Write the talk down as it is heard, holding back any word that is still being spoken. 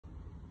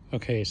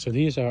Okay, so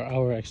these are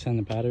our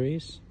extended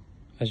batteries.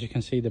 As you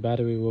can see, the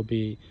battery will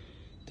be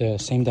the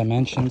same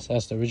dimensions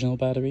as the original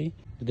battery.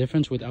 The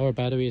difference with our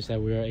battery is that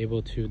we are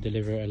able to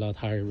deliver a lot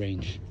higher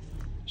range.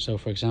 So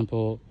for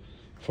example,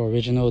 for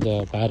original,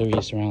 the battery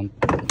is around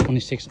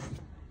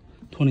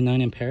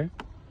 29 ampere.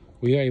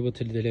 We are able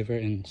to deliver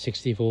in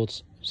 60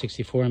 volts,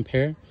 64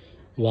 ampere,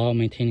 while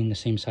maintaining the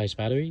same size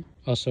battery.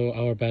 Also,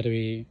 our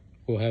battery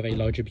will have a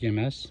larger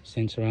BMS,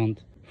 since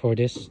for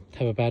this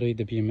type of battery,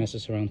 the BMS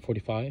is around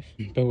 45.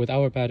 But with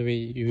our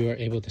battery, you are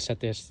able to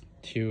set this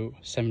to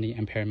 70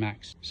 ampere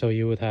max. So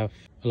you would have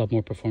a lot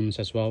more performance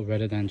as well,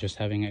 rather than just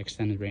having an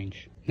extended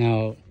range.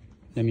 Now,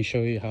 let me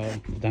show you how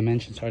the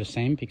dimensions are the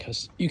same,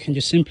 because you can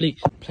just simply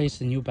place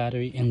the new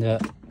battery in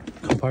the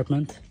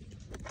compartment.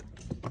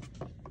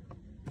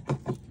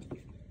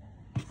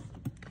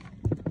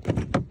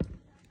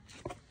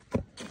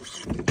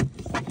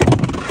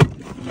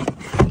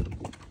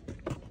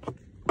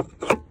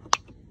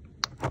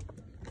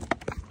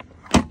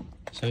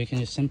 So you can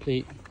just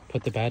simply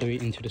put the battery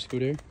into the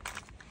scooter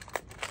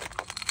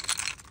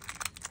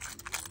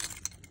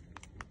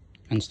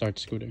and start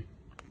the scooter.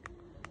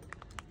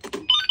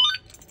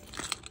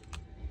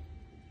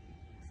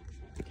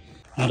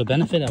 Now the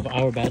benefit of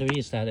our battery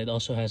is that it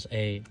also has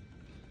a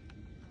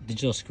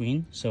digital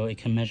screen, so it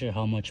can measure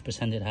how much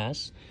percent it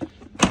has,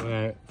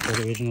 where for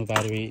the original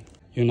battery,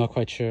 you're not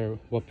quite sure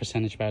what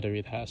percentage battery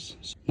it has.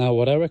 Now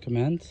what I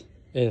recommend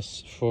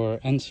is for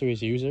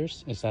N-series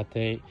users is that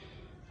they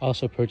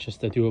also purchase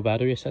the dual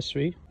battery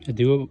accessory. The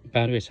dual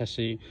battery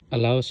accessory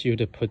allows you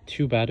to put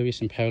two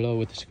batteries in parallel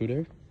with the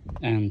scooter,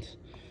 and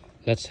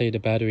let's say the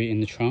battery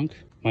in the trunk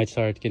might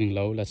start getting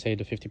low, let's say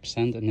the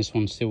 50%, and this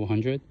one's still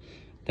 100,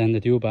 then the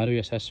dual battery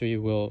accessory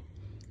will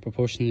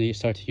proportionally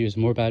start to use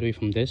more battery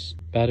from this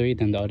battery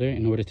than the other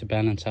in order to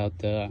balance out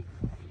the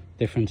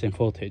difference in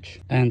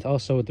voltage. And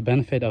also the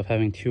benefit of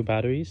having two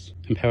batteries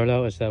in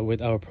parallel is that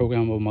with our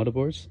programmable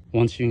motherboards,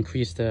 once you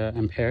increase the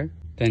ampere,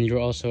 then you're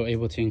also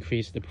able to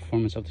increase the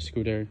performance of the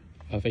scooter,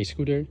 of a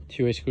scooter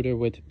to a scooter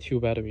with two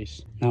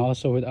batteries. Now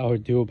also with our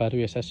dual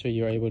battery accessory,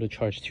 you're able to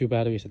charge two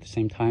batteries at the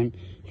same time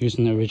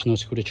using the original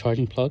scooter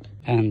charging plug.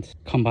 And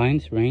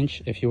combined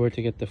range, if you were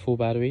to get the full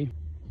battery,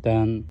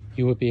 then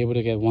you would be able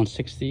to get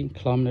 160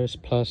 kilometers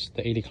plus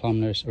the 80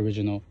 kilometers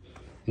original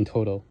in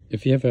total.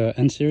 If you have a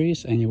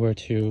N-series and you were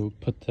to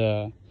put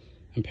the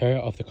ampere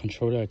of the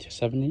controller to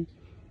 70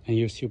 and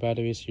use two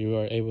batteries, you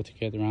are able to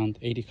get around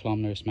 80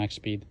 kilometers max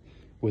speed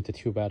with the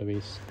two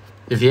batteries.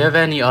 If you have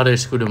any other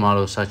scooter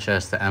models such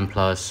as the M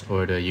Plus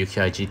or the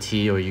UKI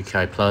GT or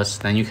UKI Plus,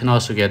 then you can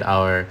also get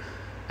our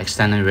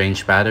extended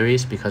range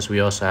batteries, because we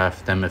also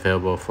have them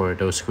available for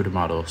those scooter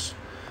models.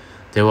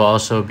 They will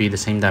also be the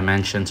same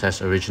dimensions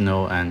as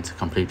original and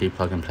completely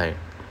plug and play.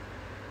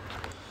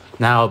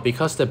 Now,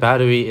 because the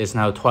battery is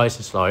now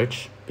twice as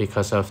large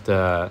because of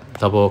the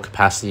double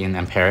capacity in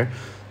ampere,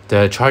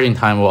 the charging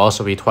time will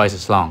also be twice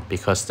as long,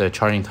 because the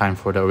charging time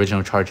for the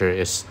original charger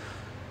is,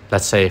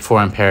 let's say, 4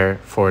 ampere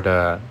for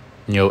the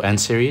NIU N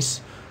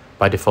series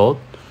by default.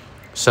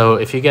 So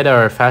if you get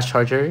our fast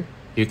charger,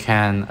 you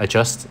can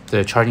adjust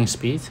the charging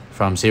speed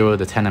from 0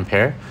 to 10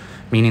 ampere,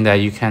 meaning that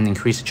you can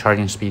increase the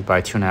charging speed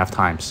by 2.5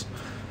 times.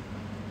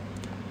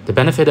 The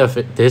benefit of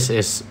this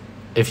is,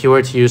 if you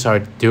were to use our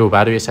dual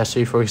battery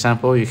accessory, for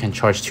example, you can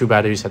charge two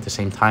batteries at the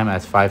same time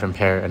at 5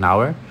 ampere an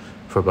hour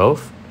for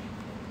both.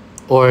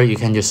 Or you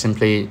can just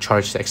simply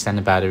charge the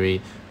extended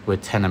battery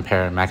with 10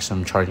 ampere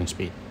maximum charging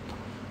speed.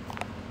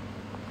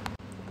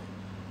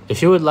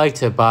 If you would like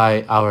to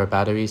buy our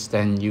batteries,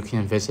 then you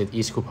can visit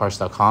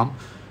escoolparts.com.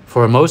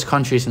 For most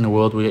countries in the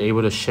world, we're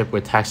able to ship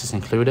with taxes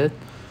included.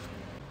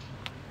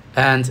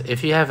 And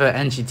if you have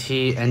an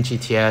NGT,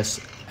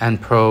 NGTS, N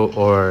Pro,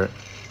 or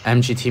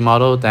MGT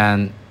model,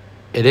 then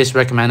it is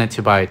recommended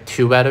to buy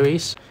two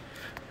batteries.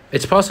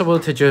 It's possible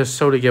to just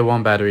solely get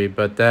one battery,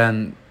 but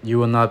then you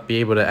will not be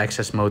able to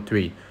access mode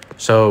 3.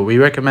 So we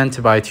recommend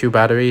to buy two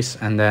batteries,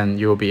 and then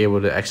you will be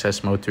able to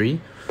access mode 3.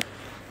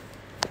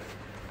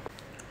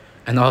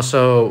 And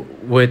also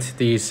with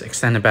these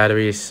extended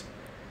batteries,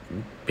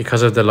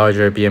 because of the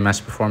larger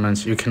BMS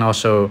performance, you can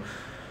also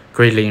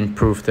greatly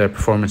improve the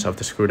performance of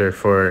the scooter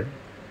for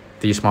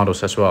these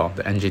models as well,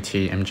 the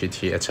NGT,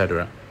 MGT,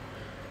 etc.